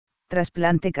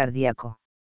Trasplante cardíaco.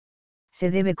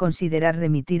 Se debe considerar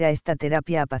remitir a esta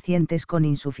terapia a pacientes con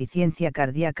insuficiencia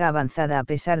cardíaca avanzada a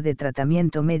pesar de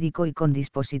tratamiento médico y con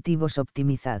dispositivos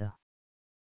optimizado.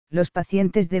 Los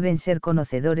pacientes deben ser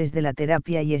conocedores de la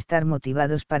terapia y estar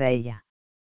motivados para ella.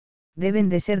 Deben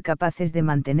de ser capaces de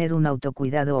mantener un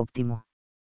autocuidado óptimo.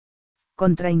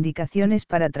 Contraindicaciones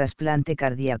para trasplante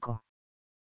cardíaco.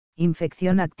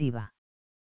 Infección activa.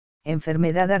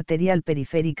 Enfermedad arterial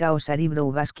periférica o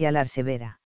cerebrovascular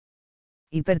severa.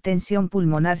 Hipertensión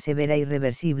pulmonar severa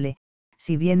irreversible,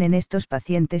 si bien en estos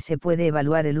pacientes se puede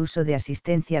evaluar el uso de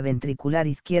asistencia ventricular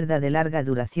izquierda de larga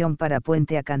duración para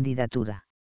puente a candidatura.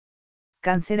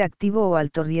 Cáncer activo o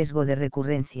alto riesgo de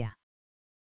recurrencia.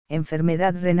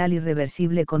 Enfermedad renal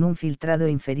irreversible con un filtrado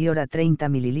inferior a 30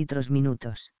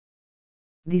 ml/minutos.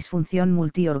 Disfunción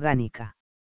multiorgánica.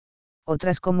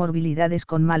 Otras comorbilidades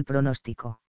con mal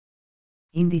pronóstico.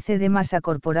 Índice de masa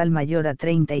corporal mayor a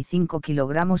 35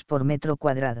 kg por metro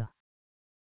cuadrado.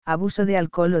 Abuso de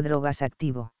alcohol o drogas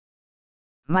activo.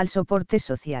 Mal soporte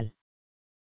social.